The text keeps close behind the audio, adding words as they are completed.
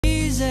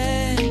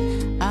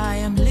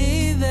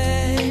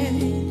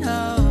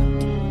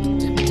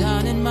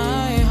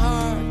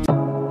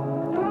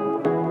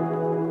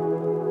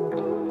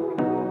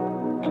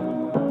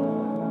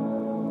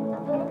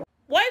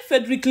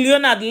Frederick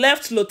Leonard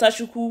left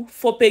Lotachukwu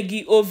for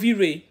Peggy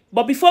Ovire.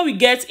 But before we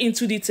get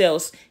into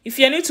details, if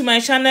you're new to my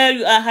channel,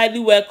 you are highly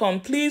welcome.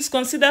 Please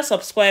consider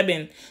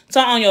subscribing.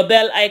 Turn on your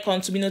bell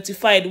icon to be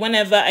notified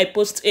whenever I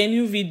post a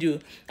new video.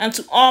 And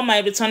to all my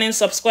returning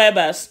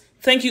subscribers,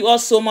 thank you all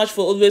so much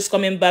for always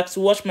coming back to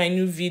watch my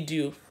new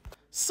video.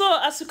 So,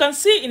 as you can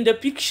see in the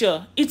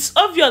picture, it's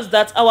obvious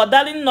that our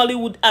darling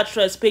Nollywood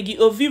actress Peggy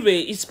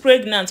Ovire is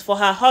pregnant for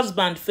her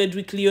husband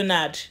Frederick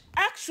Leonard.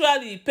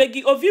 Actually,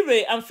 Peggy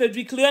Ovire and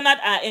Frederick Leonard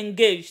are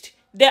engaged.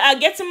 They are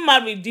getting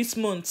married this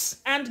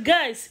month. And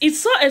guys, it's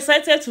so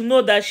excited to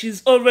know that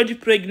she's already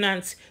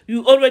pregnant.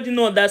 You already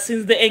know that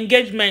since the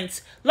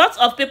engagement, lots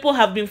of people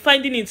have been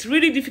finding it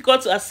really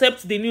difficult to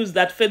accept the news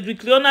that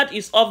Frederick Leonard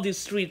is off the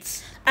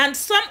streets. And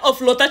some of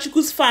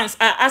Lotachukwu's fans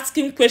are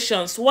asking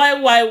questions. Why?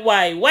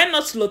 Why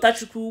not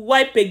Lotachukwu?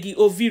 Why Peggy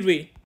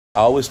Ovire? I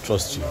always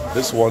trust you.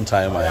 This one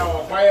time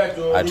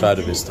I try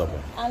to be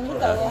stubborn. And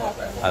look at what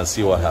happened. And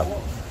see what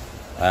happens.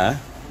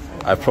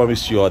 I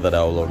promise you all that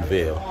I will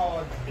unveil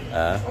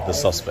the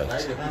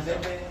suspect.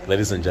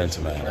 Ladies and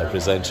gentlemen, I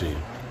present to you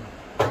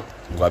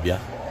Gwabia.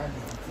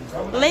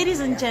 Ladies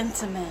and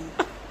gentlemen.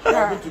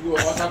 Hello.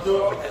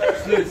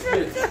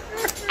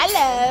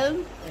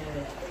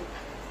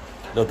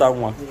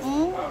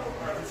 Lotachukwu.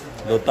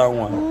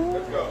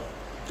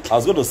 I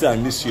was going to say I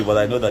miss you, but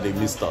I know that they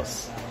missed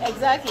us.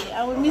 Exactly,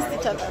 and we missed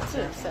each other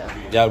too. So.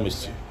 Yeah, I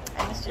missed you.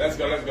 Let's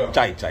go.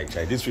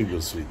 Chai. This film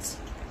was sweet.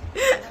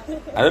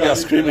 I know they're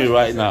screaming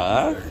right now,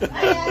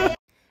 huh?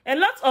 A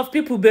lot of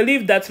people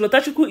believe that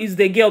Lotachukwu is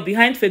the girl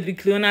behind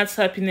Frederick Leonard's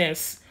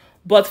happiness.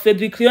 But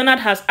Frederick Leonard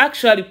has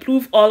actually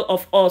proved all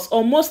of us,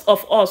 or most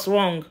of us,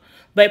 wrong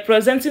by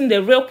presenting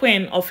the real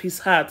queen of his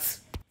heart.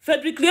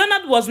 Frederick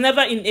Leonard was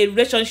never in a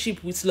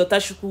relationship with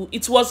Lotachukwu.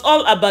 It was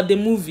all about the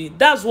movie.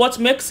 That's what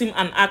makes him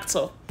an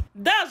actor.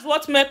 That's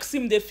what makes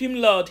him the film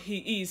lord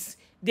he is.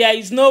 There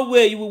is no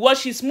way you will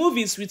watch his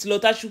movies with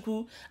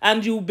Lotachukwu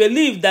and you will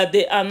believe that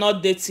they are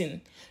not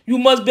dating. You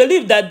must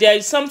believe that there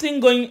is something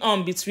going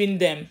on between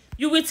them.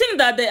 You will think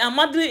that they are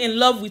madly in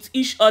love with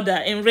each other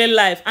in real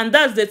life, and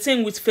that's the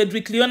thing with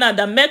Frederick Leonard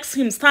that makes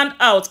him stand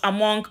out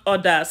among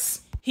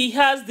others. He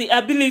has the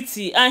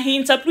ability and he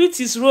interprets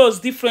his roles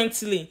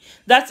differently.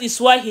 That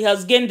is why he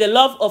has gained the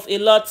love of a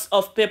lot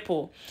of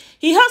people.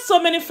 He has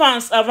so many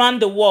fans around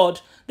the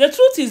world. The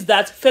truth is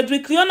that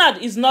Frederick Leonard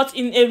is not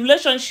in a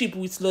relationship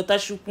with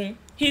Lotachukwu.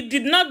 He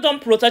did not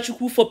dump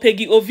Lotachukwu for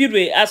Peggy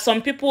Ovire as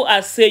some people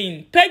are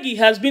saying. Peggy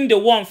has been the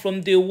one from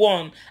day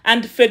one,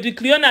 and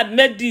Frederick Leonard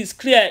made this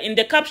clear in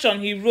the caption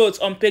he wrote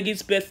on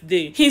Peggy's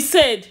birthday. He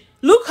said,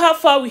 "Look how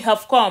far we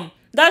have come.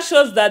 That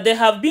shows that they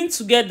have been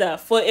together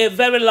for a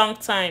very long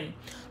time.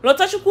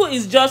 Lotachukwu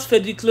is just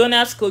Frederick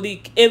Leonard's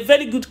colleague, a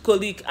very good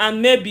colleague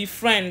and maybe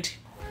friend.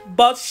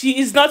 But she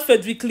is not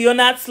Frederick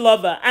Leonard's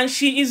lover, and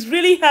she is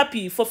really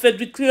happy for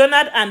Frederick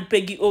Leonard and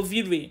Peggy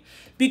Ovire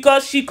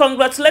because she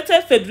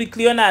congratulated Frederick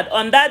Leonard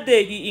on that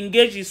day he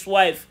engaged his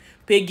wife,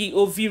 Peggy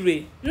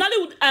Ovire."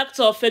 Nollywood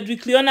actor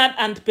Frederick Leonard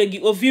and Peggy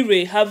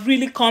Ovire have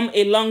really come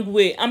a long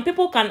way, and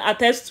people can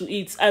attest to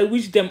it. I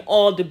wish them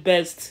all the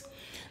best.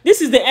 This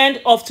is the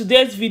end of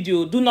today's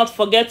video. Do not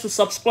forget to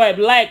subscribe,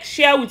 like,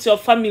 share with your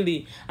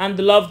family and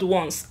loved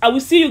ones. I will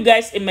see you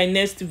guys in my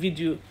next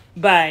video.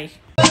 Bye.